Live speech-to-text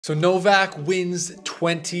So Novak wins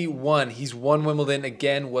 21. He's won Wimbledon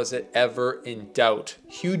again. Was it ever in doubt?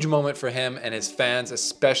 Huge moment for him and his fans,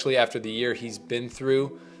 especially after the year he's been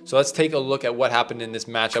through. So let's take a look at what happened in this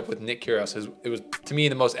matchup with Nick Kyrgios. It was, to me,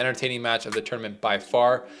 the most entertaining match of the tournament by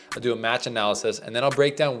far. I'll do a match analysis, and then I'll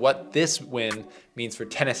break down what this win means for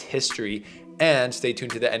tennis history. And stay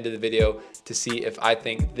tuned to the end of the video to see if I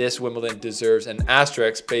think this Wimbledon deserves an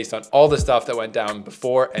asterisk based on all the stuff that went down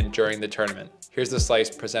before and during the tournament. Here's the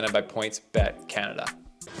slice presented by PointsBet Canada.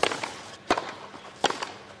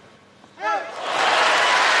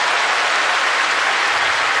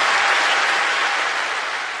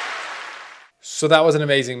 So that was an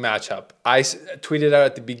amazing matchup. I tweeted out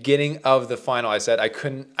at the beginning of the final, I said I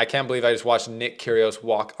can't believe I just watched Nick Kyrgios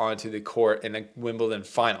walk onto the court in a Wimbledon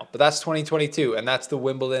final. But that's 2022, and that's the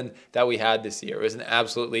Wimbledon that we had this year. It was an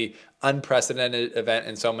absolutely unprecedented event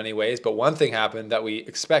in so many ways. But one thing happened that we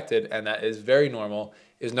expected, and that is very normal,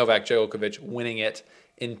 is Novak Djokovic winning it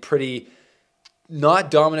in pretty not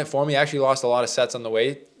dominant form. He actually lost a lot of sets on the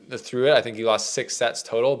way through it. I think he lost 6 sets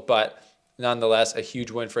total, but nonetheless, a huge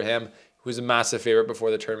win for him. Who was a massive favorite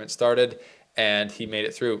before the tournament started, and he made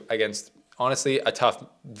it through against, honestly, a tough,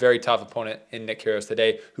 very tough opponent in Nick Kyrgios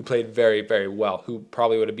today, who played very, very well, who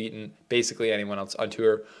probably would have beaten basically anyone else on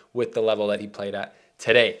tour with the level that he played at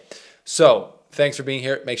today. So thanks for being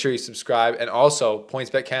here. Make sure you subscribe. And also,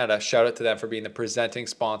 PointsBet Canada, shout out to them for being the presenting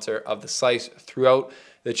sponsor of the slice throughout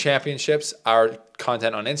the championships, our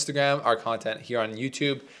content on Instagram, our content here on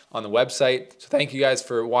YouTube, on the website. So thank you guys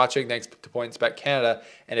for watching. Thanks to PointsBet Canada.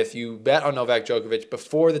 And if you bet on Novak Djokovic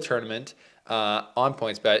before the tournament on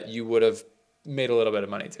PointsBet, you would have made a little bit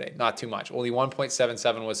of money today. Not too much. Only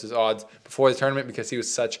 1.77 was his odds before the tournament because he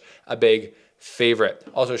was such a big favorite.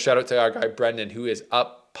 Also, shout out to our guy Brendan, who is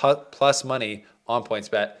up plus money on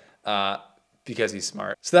PointsBet because he's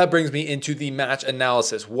smart. So that brings me into the match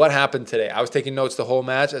analysis. What happened today? I was taking notes the whole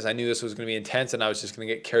match as I knew this was going to be intense and I was just going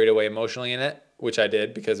to get carried away emotionally in it, which I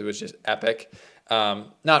did because it was just epic.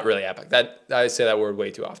 Not really epic. That I say that word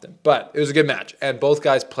way too often, but it was a good match. And both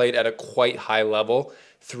guys played at a quite high level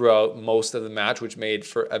throughout most of the match, which made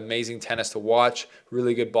for amazing tennis to watch,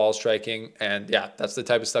 really good ball striking. And yeah, that's the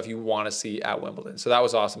type of stuff you want to see at Wimbledon. So that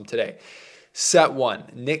was awesome today. Set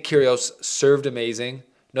 1, Nick Kyrgios served amazing.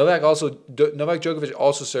 Novak Djokovic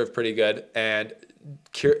also served pretty good, but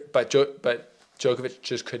Djokovic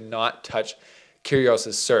just could not touch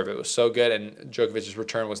Kyrgios' serve. It was so good, and Djokovic's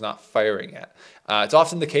return was not firing yet. It's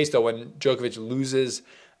often the case, though, when Djokovic loses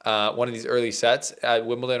one of these early sets at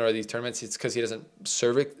Wimbledon or these tournaments, it's because he doesn't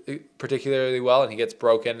serve it particularly well, and he gets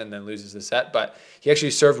broken and then loses the set. But he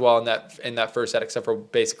actually served well in that first set, except for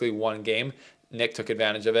basically one game. Nick took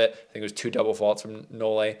advantage of it. I think it was 2 double faults from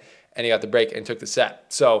Nole, and he got the break and took the set.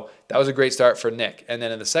 So that was a great start for Nick. And then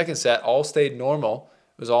in the second set, all stayed normal.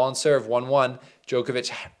 It was all on serve, 1-1. Djokovic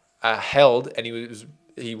held, and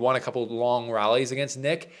he won a couple long rallies against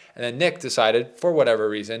Nick. And then Nick decided, for whatever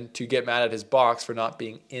reason, to get mad at his box for not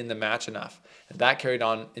being in the match enough. And that carried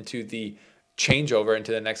on into the changeover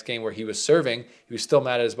into the next game where he was serving. He was still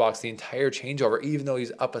mad at his box the entire changeover, even though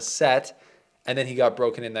he's up a set. And then he got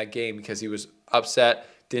broken in that game because he was upset,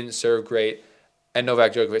 didn't serve great. And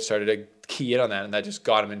Novak Djokovic started to key in on that, and that just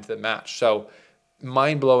got him into the match. So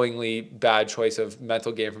mind-blowingly bad choice of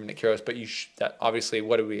mental game from Nick Kyrgios, but that obviously,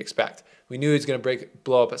 what did we expect? We knew he was going to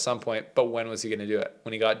blow up at some point, but when was he going to do it?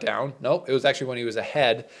 When he got down? Nope, it was actually when he was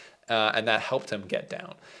ahead, and that helped him get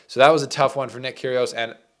down. So that was a tough one for Nick Kyrgios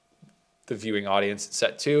and the viewing audience in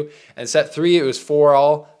set 2. And set 3, it was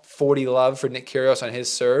 4-all, 40 love for Nick Kyrgios on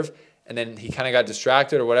his serve. And then he kind of got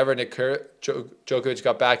distracted or whatever. Djokovic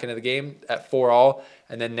got back into the game at 4-all,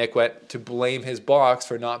 and then Nick went to blame his box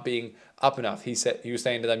for not being up enough. He was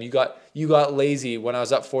saying to them, "You got lazy when I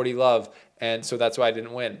was up 40 love, and so that's why I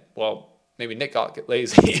didn't win." Well, maybe Nick got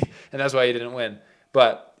lazy, and that's why he didn't win.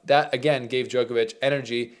 But that again gave Djokovic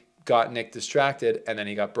energy, got Nick distracted, and then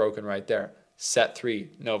he got broken right there. Set 3,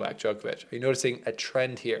 Novak Djokovic. Are you noticing a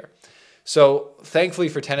trend here? So thankfully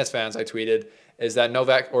for tennis fans, I tweeted, is that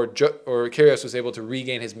Novak or Kyrgios was able to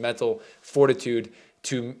regain his mental fortitude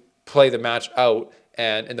to play the match out.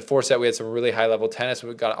 And in the 4th set, we had some really high-level tennis.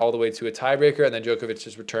 We got all the way to a tiebreaker, and then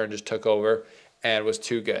Djokovic's return just took over and was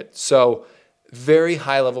too good. So very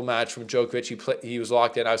high-level match from Djokovic. He was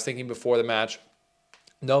locked in. I was thinking before the match,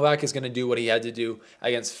 Novak is going to do what he had to do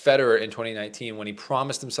against Federer in 2019 when he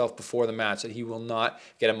promised himself before the match that he will not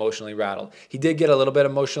get emotionally rattled. He did get a little bit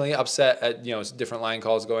emotionally upset at different line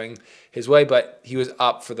calls going his way, but he was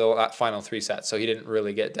up for the final 3 sets, so he didn't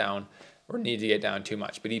really get down or need to get down too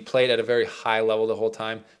much. But he played at a very high level the whole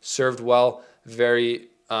time, served well, very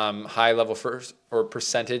high level first or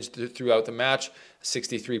percentage throughout the match,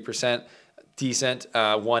 63%. Decent,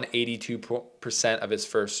 won 82% of his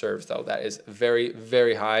first serves, though. That is very,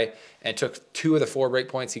 very high, and took 2 of the 4 break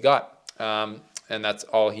points he got. And that's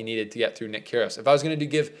all he needed to get through Nick Kyrgios. If I was going to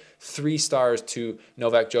give 3 stars to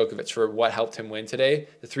Novak Djokovic for what helped him win today,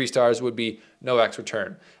 the 3 stars would be Novak's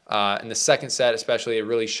return. In the second set, especially, it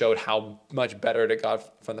really showed how much better it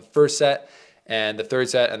got from the first set. And the third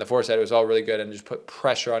set and the fourth set, it was all really good and just put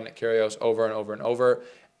pressure on Nick Kyrgios over and over and over.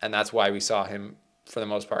 And that's why we saw him, for the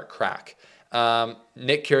most part, crack.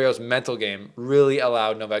 Nick Kyrgios' mental game really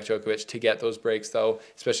allowed Novak Djokovic to get those breaks, though,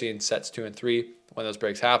 especially in sets 2 and 3 when those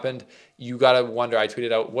breaks happened. You got to wonder, I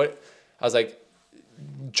tweeted out I was like,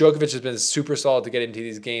 Djokovic has been super solid to get into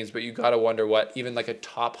these games, but you got to wonder what even like a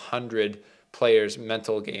top 100 player's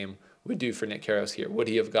mental game would do for Nick Kyrgios here. Would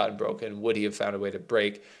he have gotten broken? Would he have found a way to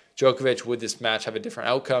break? Djokovic, would this match have a different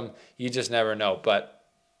outcome? You just never know. But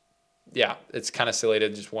yeah, it's kind of silly to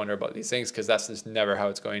just wonder about these things because that's just never how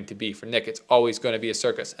it's going to be. For Nick, it's always going to be a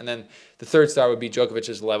circus. And then the third star would be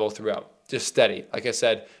Djokovic's level throughout. Just steady. Like I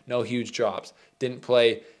said, no huge drops. Didn't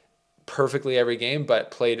play perfectly every game,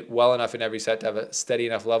 but played well enough in every set to have a steady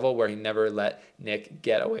enough level where he never let Nick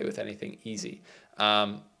get away with anything easy.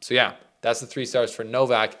 So yeah, that's the 3 stars for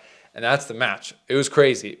Novak. And that's the match. It was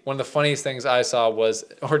crazy. One of the funniest things I saw was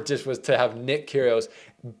to have Nick Kyrgios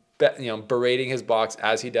berating his box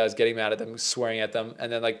as he does, getting mad at them, swearing at them. And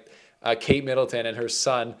then like Kate Middleton and her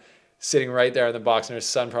son sitting right there in the box, and her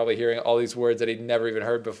son probably hearing all these words that he'd never even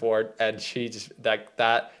heard before. And she just,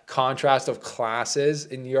 that contrast of classes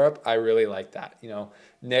in Europe, I really like that.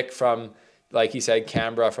 Nick from, like he said,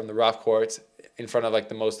 Canberra, from the rough courts in front of like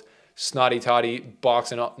the most snotty toddy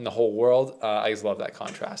box in the whole world. I just love that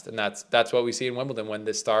contrast. And that's what we see in Wimbledon when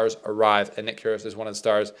the stars arrive, and Nick Kyrgios is one of the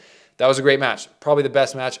stars. That was a great match. Probably the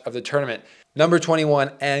best match of the tournament. Number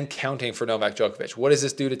 21 and counting for Novak Djokovic. What does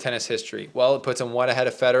this do to tennis history? Well, it puts him 1 ahead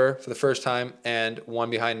of Federer for the first time and 1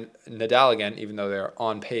 behind Nadal again, even though they're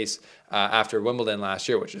on pace after Wimbledon last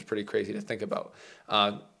year, which is pretty crazy to think about.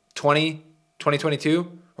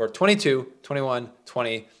 2022, or 22, 21,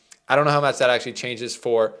 20. I don't know how much that actually changes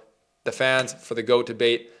for the fans, for the GOAT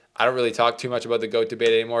debate. I don't really talk too much about the GOAT debate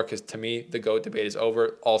anymore because to me, the GOAT debate is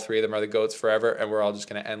over. All 3 of them are the GOATs forever, and we're all just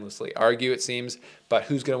going to endlessly argue, it seems. But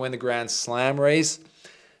who's going to win the Grand Slam race?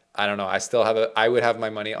 I don't know. I would have my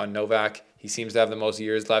money on Novak. He seems to have the most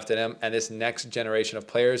years left in him, and this next generation of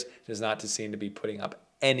players does not seem to be putting up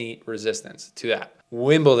any resistance to that.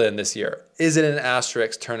 Wimbledon this year. Is it an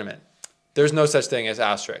asterisk tournament? There's no such thing as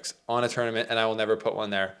asterisks on a tournament, and I will never put one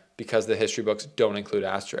there, because the history books don't include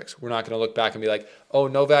asterisks. We're not going to look back and be like, oh,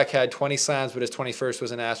 Novak had 20 slams, but his 21st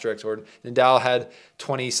was an asterisk. Or Nadal had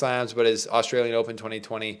 20 slams, but his Australian Open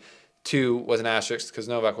 2022 was an asterisk because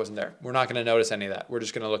Novak wasn't there. We're not going to notice any of that. We're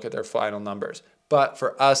just going to look at their final numbers. But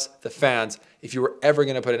for us, the fans, if you were ever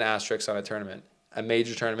going to put an asterisk on a tournament, a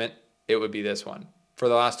major tournament, it would be this one. For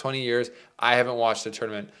the last 20 years, I haven't watched a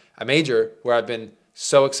tournament, a major, where I've been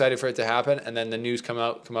so excited for it to happen, and then the news come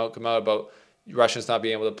out about Russians not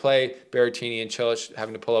being able to play, Berrettini and Cilic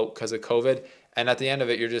having to pull out because of COVID. And at the end of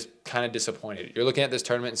it, you're just kind of disappointed. You're looking at this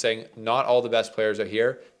tournament and saying, not all the best players are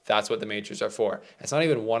here. That's what the majors are for. It's not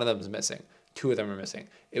even one of them is missing. 2 of them are missing.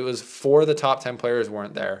 It was 4 of the top 10 players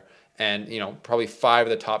weren't there, and probably 5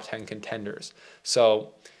 of the top 10 contenders.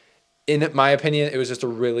 So in my opinion, it was just a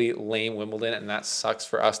really lame Wimbledon, and that sucks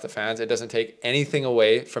for us, the fans. It doesn't take anything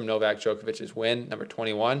away from Novak Djokovic's win, number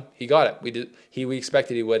 21. He got it. We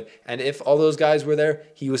expected he would. And if all those guys were there,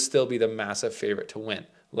 he would still be the massive favorite to win.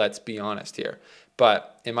 Let's be honest here.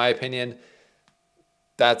 But in my opinion,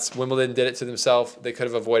 Wimbledon did it to themselves. They could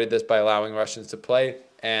have avoided this by allowing Russians to play,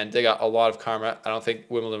 and they got a lot of karma. I don't think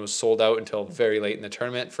Wimbledon was sold out until very late in the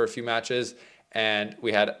tournament for a few matches, and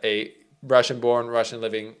we had a Russian-born,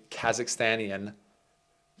 Russian-living Kazakhstanian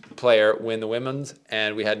player win the women's,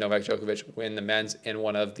 and we had Novak Djokovic win the men's in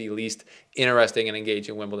one of the least interesting and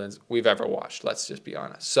engaging Wimbledons we've ever watched. Let's just be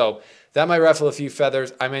honest. So that might ruffle a few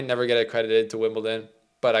feathers. I may never get accredited to Wimbledon,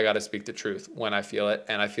 but I got to speak the truth when I feel it,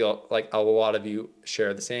 and I feel like a lot of you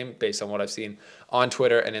share the same based on what I've seen on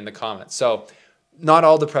Twitter and in the comments. So not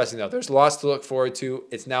all depressing, though. There's lots to look forward to.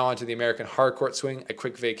 It's now onto the American hardcourt swing, a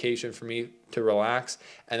quick vacation for me to relax,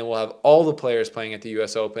 and then we'll have all the players playing at the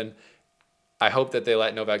U.S. Open. I hope that they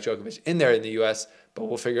let Novak Djokovic in there in the U.S., but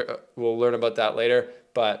we'll learn about that later.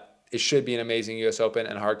 But it should be an amazing U.S. Open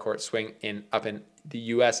and hardcourt swing up in the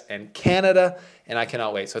U.S. and Canada, and I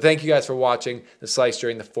cannot wait. So thank you guys for watching the slice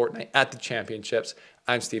during the fortnight at the championships.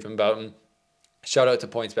 I'm Stephen Boughton. Shout out to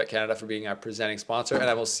PointsBet Canada for being our presenting sponsor, and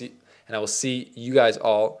I will see you guys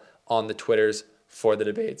all on the Twitters for the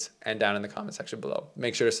debates and down in the comment section below.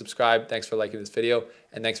 Make sure to subscribe. Thanks for liking this video,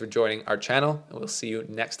 and thanks for joining our channel, and we'll see you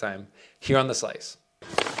next time here on The Slice.